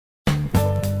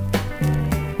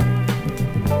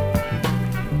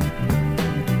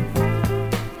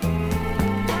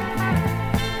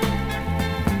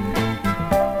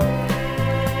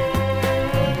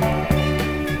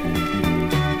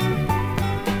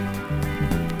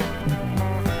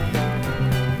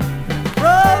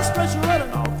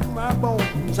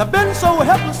I've been so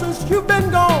helpless since you've been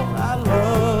gone. I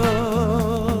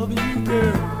love you,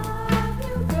 girl.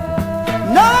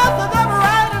 Nothing's ever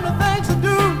right and the things to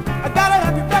do. I gotta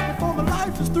have you back before my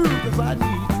life is through, 'cause I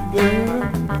need you, girl.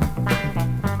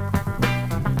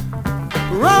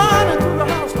 Running through the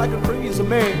house like a crazy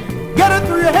man. Get it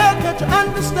through your head, can't you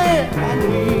understand? I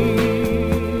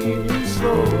need you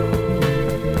so.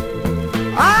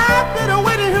 I've been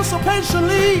waiting here so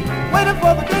patiently, waiting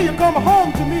for the day you come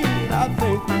home to me. I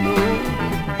think you know.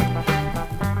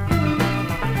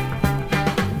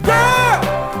 Girl,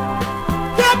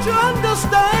 can't you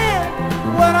understand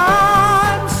what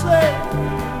I'm saying?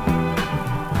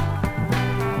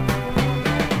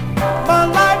 My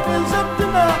life is empty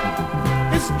now.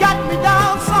 It's got me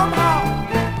down somehow.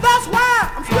 That's why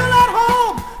I'm still at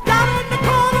home, down in the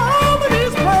corner, home and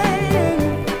he's playing.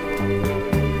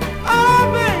 Oh,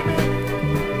 baby,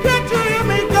 can't you hear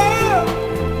me, girl?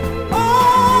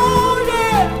 Oh,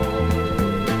 yeah.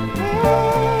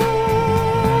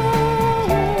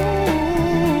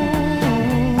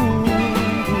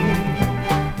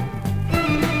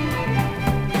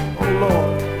 Oh,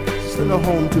 Lord, send her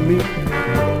home to me.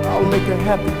 I'll make her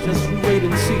happy, just you wait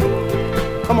and see.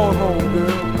 Come on home,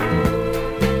 girl.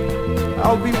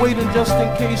 I'll be waiting just in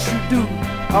case you do.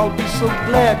 I'll be so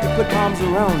glad to put arms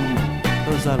around you,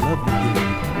 'cause I love you, girl.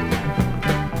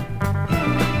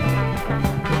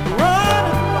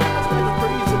 Running through the house like a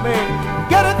crazy man.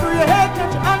 Get it through your head,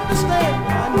 can't you understand?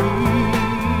 I need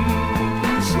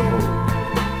you so.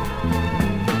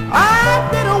 I've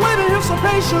been waiting here so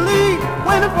patiently,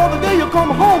 waiting for the day you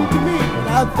come home to me. And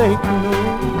I think you know.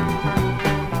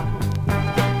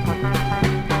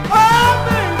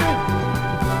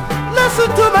 Listen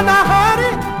to me now,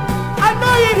 honey. I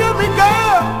know you hear me,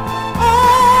 girl.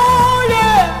 Oh,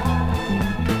 yeah.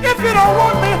 If you don't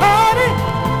want me, honey,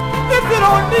 if you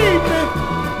don't need me,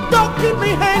 don't keep me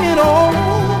hanging on.